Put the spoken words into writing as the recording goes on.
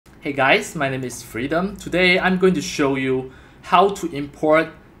Hey guys, my name is Freedom. Today I'm going to show you how to import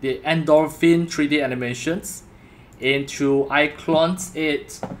the Endorphin 3D animations into iClone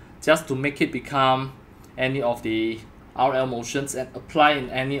 8 just to make it become any of the RL motions and apply in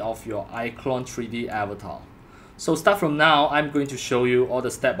any of your iClone 3D avatar. So start from now, I'm going to show you all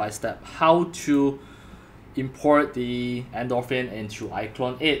the step-by-step how to import the Endorphin into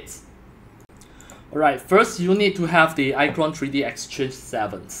iClone 8. Alright, first you need to have the iClone 3D Exchange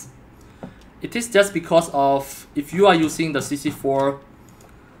 7s. It is just because of if you are using the CC4,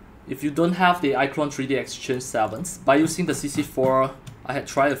 if you don't have the iClone 3D Exchange 7s, by using the CC4, I had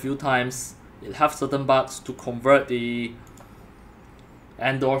tried a few times, it has certain bugs to convert the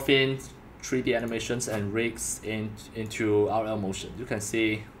Endorphin 3D animations and rigs into RL motion. You can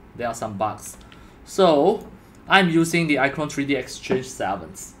see there are some bugs. So I'm using the iClone 3D Exchange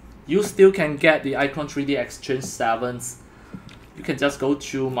 7s. You still can get the iClone 3D Exchange 7s. You can just go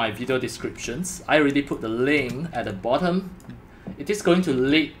to my video descriptions. I already put the link at the bottom. It is going to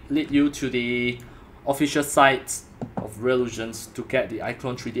lead you to the official site of Relutions to get the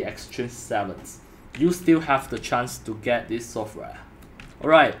iClone 3D Exchange 7s. You still have the chance to get this software.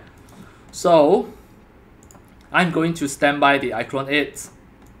 Alright, so I'm going to stand by the iClone 8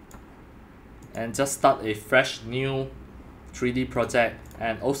 and just start a fresh new 3D project,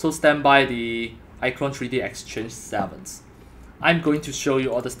 and also stand by the iClone 3D Exchange 7s. I'm going to show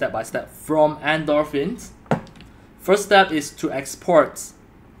you all the step-by-step from Endorphins. First step is to export.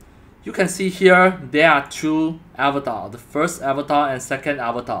 You can see here there are two avatars, the first avatar and second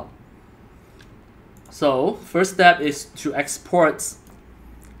avatar. So first step is to export.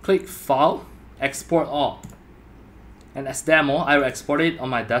 Click File, Export All. And as demo, I will export it on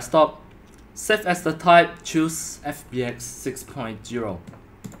my desktop. Save as the type, choose FBX 6.0.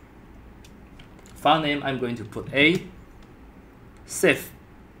 File name, I'm going to put A. Save.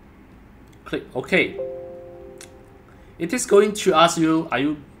 Click OK. It is going to ask you,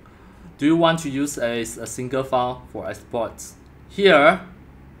 do you want to use a single file for exports? Here,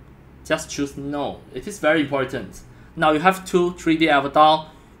 just choose no. It is very important. Now you have two 3D avatar.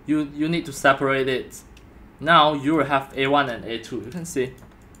 You need to separate it. Now you will have A1 and A2. You can see.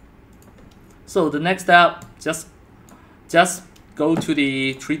 So the next step, just go to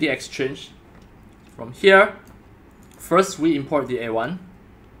the 3D Exchange. From here, first we import the A1.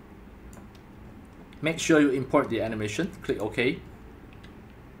 Make sure you import the animation. Click OK.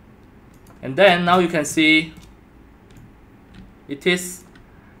 And then now you can see it is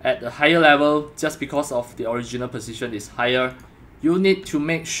at a higher level just because of the original position is higher. You need to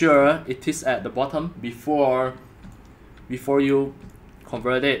make sure it is at the bottom before you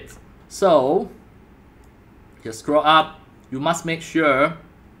convert it. So just scroll up. You must make sure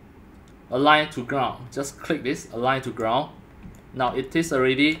align to ground. Just click this, align to ground. Now it is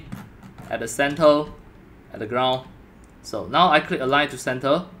already at the center, at the ground. So now I click align to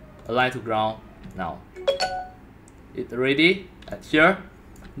center, align to ground. Now it already at here.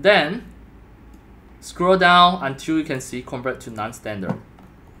 Then scroll down until you can see convert to non-standard.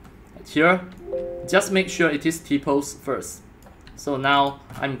 At here, just make sure it is T-pose first. So now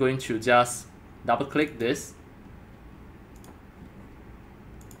I'm going to just double click this.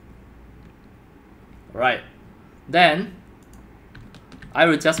 Right, then I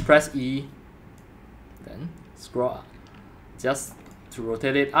will just press E, then scroll up, just to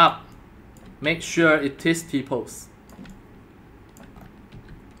rotate it up. Make sure it is T-pose.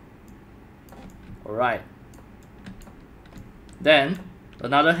 Alright, then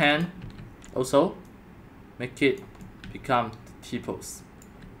another hand also make it become T-pose.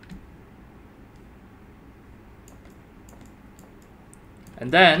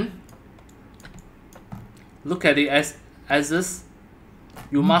 And then look at the axis.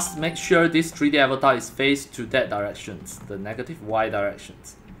 You must make sure this 3D avatar is faced to that directions, the negative Y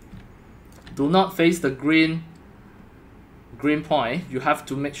directions. Do not face the green point. You have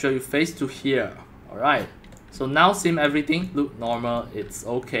to make sure you face to here. Alright, so now seem everything look normal, it's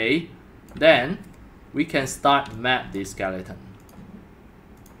okay. Then we can start map the skeleton.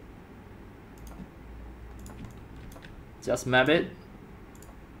 Just map it.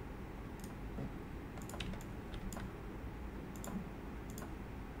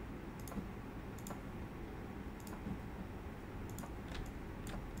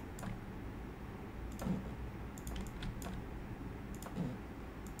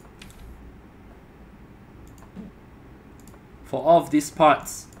 For all of these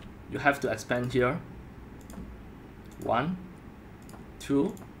parts, you have to expand here. 1,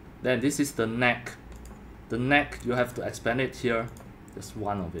 2, then this is the neck. The neck, you have to expand it here, just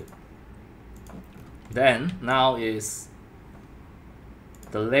one of it. Then now is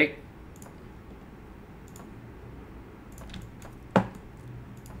the leg.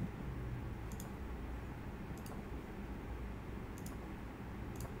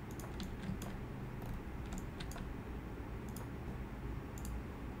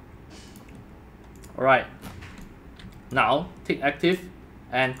 Alright, now take active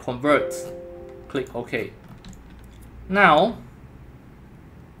and convert. Click OK. Now,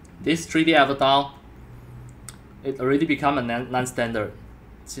 this 3D avatar, it already become a non-standard.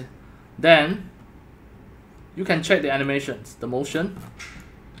 Then, you can check the animations, the motion.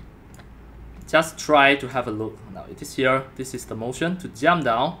 Just try to have a look. Now it is here, this is the motion. To jump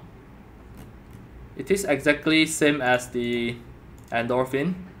down, it is exactly same as the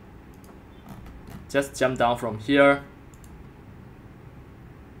Endorphin. Just jump down from here.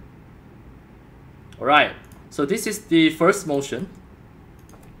 Alright, so this is the first motion.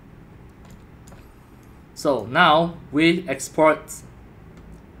 So now we export.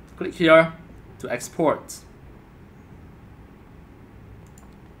 Click here to export.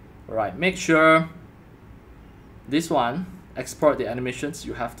 Alright, make sure this one, export the animations,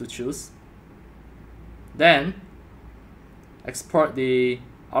 you have to choose. Then export the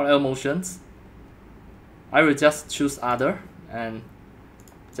RL motions. I will just choose other and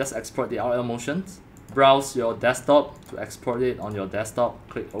just export the RL motions. Browse your desktop to export it on your desktop.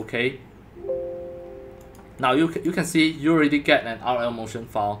 Click OK. Now you can see you already get an RL motion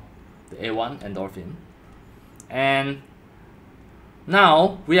file, the A1 Endorphin. And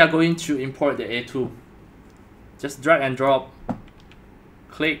now we are going to import the A2. Just drag and drop.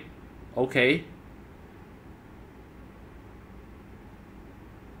 Click OK.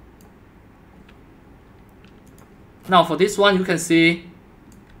 Now for this one, you can see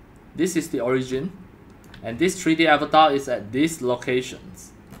this is the origin and this 3D avatar is at these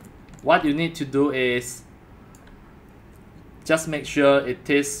locations. What you need to do is just make sure it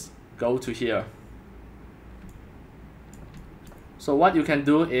is go to here. So what you can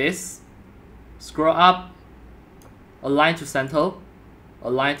do is scroll up, align to center,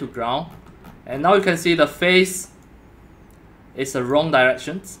 align to ground, and now you can see the face is the wrong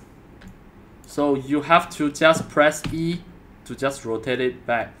directions. So you have to just press E to just rotate it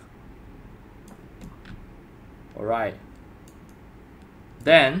back. Alright.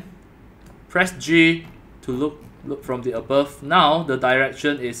 Then press G to look from the above. Now the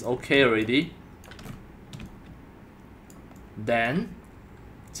direction is okay already. Then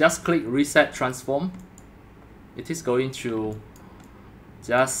just click reset transform. It is going to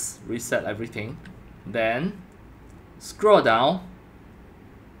just reset everything. Then scroll down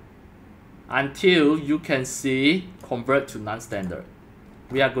until you can see convert to non-standard.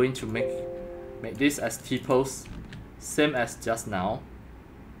 We are going to make this as T-pose, same as just now.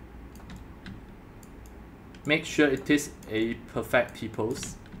 Make sure it is a perfect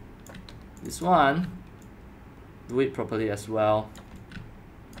T-pose. This one, do it properly as well.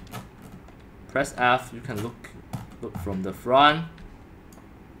 Press F, you can look from the front.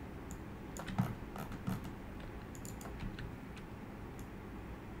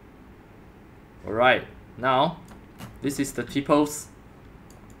 Alright, now this is the T-pose.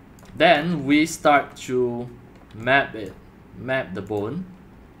 Then we start to map the bone.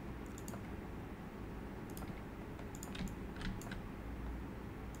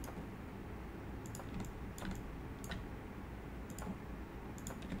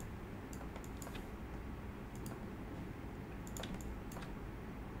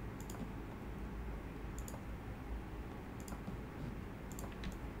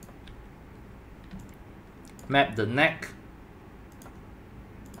 Map the neck.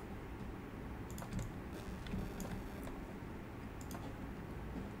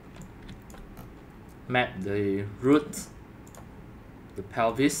 Map the root, the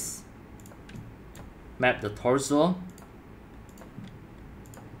pelvis. Map the torso.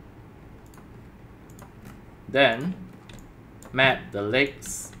 Then map the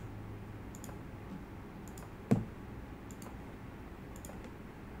legs.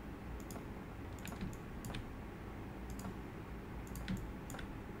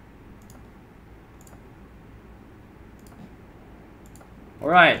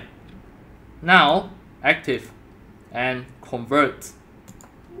 Alright, now active and convert.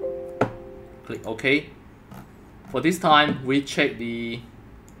 Click OK. For this time, we check the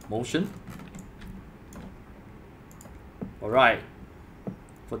motion. Alright,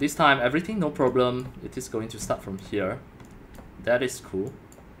 for this time, everything no problem. It is going to start from here. That is cool.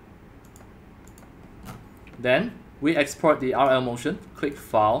 Then we export the RL motion. Click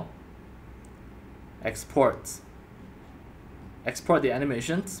File, Export. Export the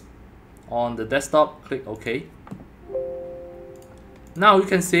animations. On the desktop, click OK. Now you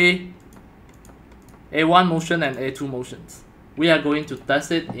can see A1 motion and A2 motions. We are going to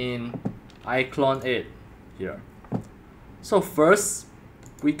test it in iClone 8 here. So first,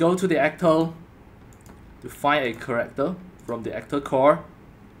 we go to the actor to find a character from the actor core.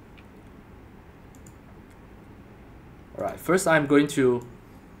 Alright, first I'm going to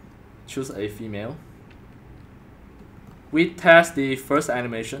choose a female. We test the first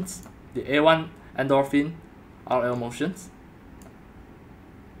animations, the A1 Endorphin RL motions.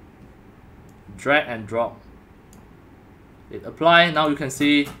 Drag and drop. It apply. Now you can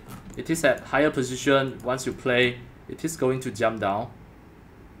see it is at higher position. Once you play, it is going to jump down.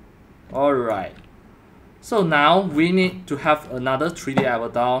 Alright. So now we need to have another 3D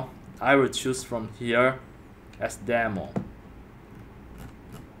avatar. I will choose from here as demo.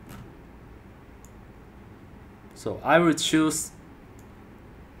 So I will choose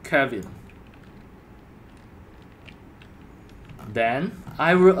Kevin. Then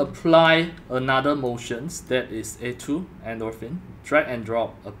I will apply another motions, that is A2 Endorphin. Drag and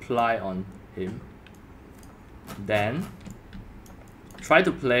drop, apply on him. Then try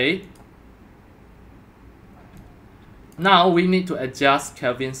to play. Now we need to adjust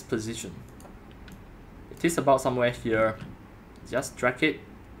Kevin's position. It is about somewhere here. Just drag it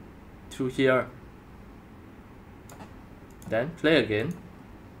to here. Then play again.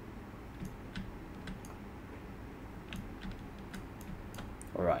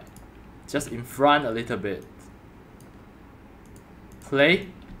 Alright, just in front a little bit. Play.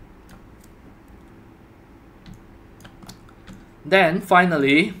 Then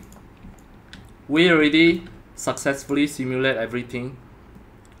finally, we already successfully simulate everything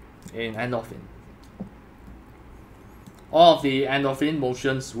in Endorphin. All of the Endorphin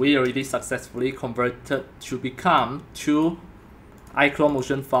motions we already successfully converted to become two iClone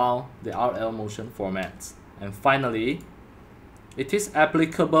motion file, the RL motion formats. And finally, it is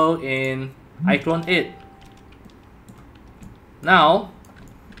applicable in iClone 8. Now,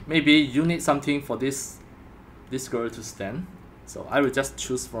 maybe you need something for this girl to stand. So I will just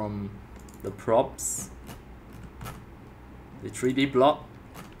choose from the props, the 3D block.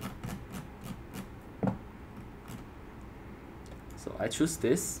 So I choose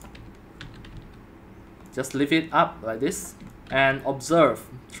this. Just leave it up like this and observe.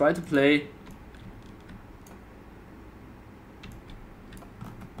 Try to play.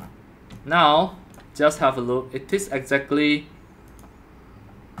 Now, just have a look. It is exactly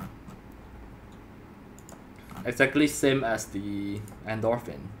same as the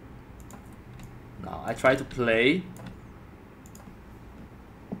Endorphin. Now I try to play.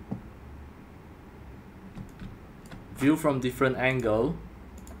 View from different angle.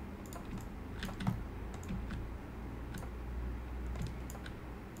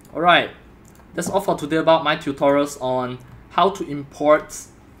 Alright, that's all for today about my tutorials on how to import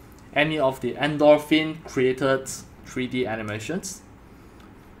any of the Endorphin created 3D animations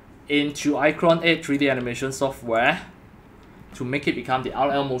into iClone 8 3D animation software to make it become the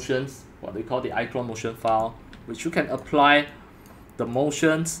RL motions, what we call the iClone motion file, which you can apply the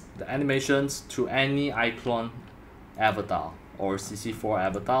motions, the animations to any iClone avatar or CC4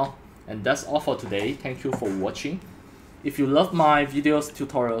 avatar. And that's all for today. Thank you for watching. If you love my videos,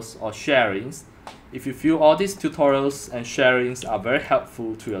 tutorials or sharings, if you feel all these tutorials and sharings are very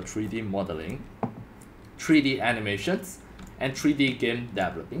helpful to your 3D modeling, 3D animations, and 3D game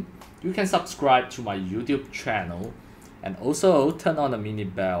developing, you can subscribe to my YouTube channel and also turn on the mini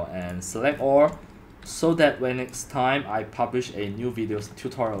bell and select all so that when next time I publish a new videos,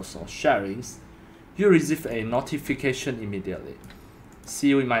 tutorials or sharings, you receive a notification immediately. See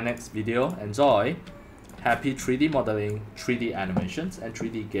you in my next video. Enjoy! Happy 3D modeling, 3D animations, and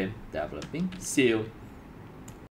 3D game developing. See you!